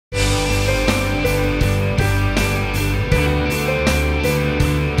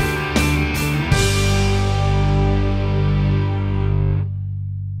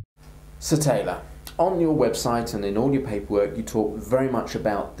So Taylor, on your website and in all your paperwork you talk very much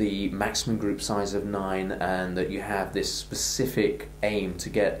about the maximum group size of 9 and that you have this specific aim to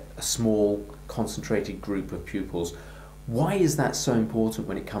get a small concentrated group of pupils. Why is that so important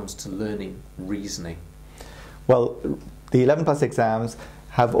when it comes to learning reasoning? Well, the 11+ exams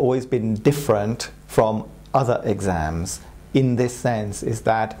have always been different from other exams in this sense, is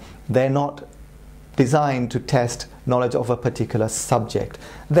that they're not designed to test knowledge of a particular subject.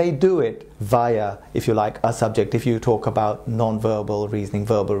 They do it via, if you like, a subject. If you talk about non-verbal reasoning,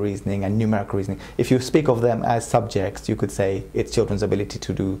 verbal reasoning and numerical reasoning, if you speak of them as subjects, you could say it's children's ability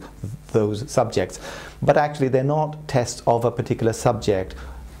to do those subjects. But actually they're not tests of a particular subject.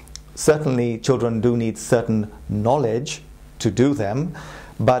 Certainly children do need certain knowledge to do them,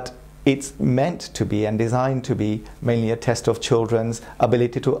 but it's meant to be and designed to be mainly a test of children's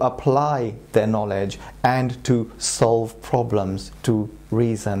ability to apply their knowledge and to solve problems, to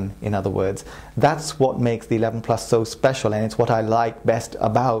reason, in other words. That's what makes the 11+ so special, and it's what I like best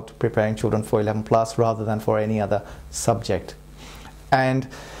about preparing children for 11+ rather than for any other subject. And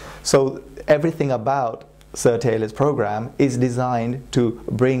so everything about Sir Taylor's program is designed to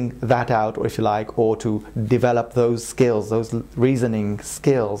bring that out, or if you like, or to develop those skills, those reasoning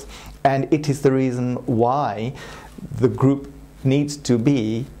skills. And it is the reason why the group needs to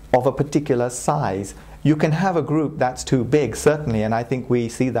be of a particular size. You can have a group that's too big, certainly, and I think we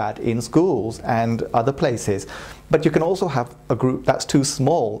see that in schools and other places. But you can also have a group that's too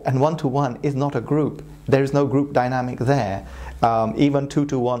small, and 1-to-1 is not a group. There is no group dynamic there. Even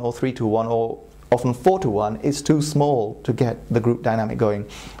 2-to-1 or 3-to-1 or often 4-to-1 is too small to get the group dynamic going.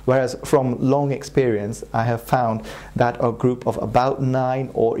 Whereas from long experience, I have found that a group of about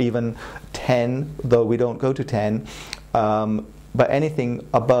 9 or even 10, though we don't go to 10, but anything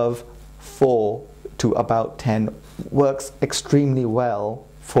above 4 to about 10 works extremely well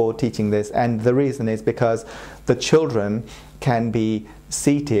for teaching this. And the reason is because the children can be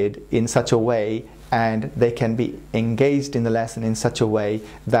seated in such a way and they can be engaged in the lesson in such a way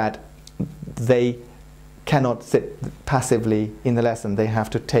that they cannot sit passively in the lesson. They have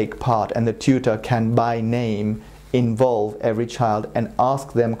to take part, and the tutor can by name involve every child and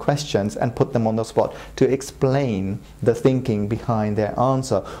ask them questions and put them on the spot to explain the thinking behind their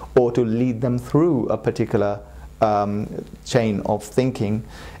answer, or to lead them through a particular chain of thinking.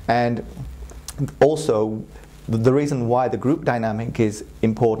 And also the reason why the group dynamic is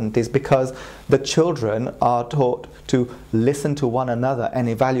important is because the children are taught to listen to one another and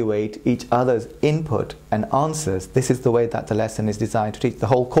evaluate each other's input and answers. This is the way that the lesson is designed to teach. The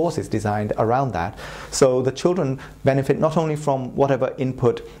whole course is designed around that. So the children benefit not only from whatever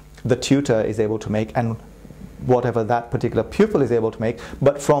input the tutor is able to make and whatever that particular pupil is able to make,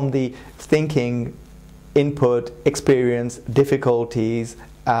 but from the thinking, input, experience, difficulties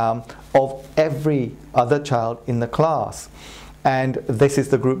of every other child in the class. And this is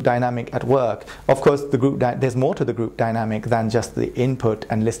the group dynamic at work. Of course, there's more to the group dynamic than just the input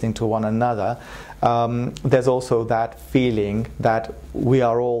and listening to one another. There's also that feeling that we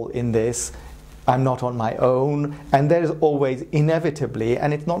are all in this, I'm not on my own, and there's always inevitably,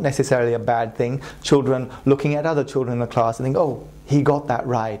 and it's not necessarily a bad thing, children looking at other children in the class and think, oh, he got that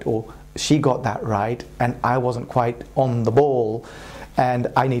right, or she got that right, and I wasn't quite on the ball,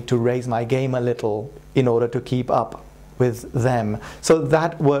 and I need to raise my game a little in order to keep up with them. So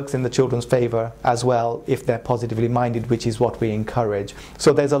that works in the children's favor as well if they're positively minded, which is what we encourage.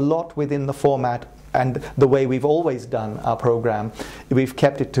 So there's a lot within the format and the way we've always done our program. We've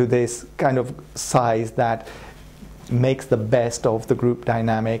kept it to this kind of size that makes the best of the group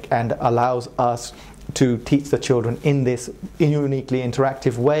dynamic and allows us to teach the children in this uniquely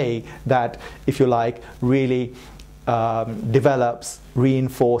interactive way that, if you like, really develops,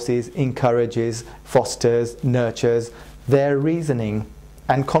 reinforces, encourages, fosters, nurtures their reasoning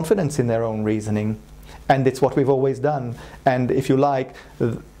and confidence in their own reasoning. And it's what we've always done. And if you like,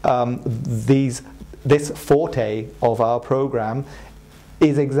 this forte of our program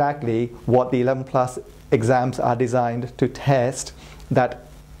is exactly what the 11+ exams are designed to test, that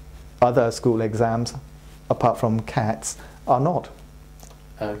other school exams, apart from CATS, are not.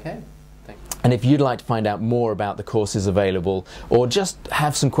 Okay. And if you'd like to find out more about the courses available, or just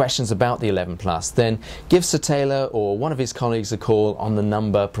have some questions about the 11+, then give Sir Taylor or one of his colleagues a call on the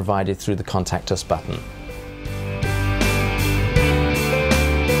number provided through the Contact Us button.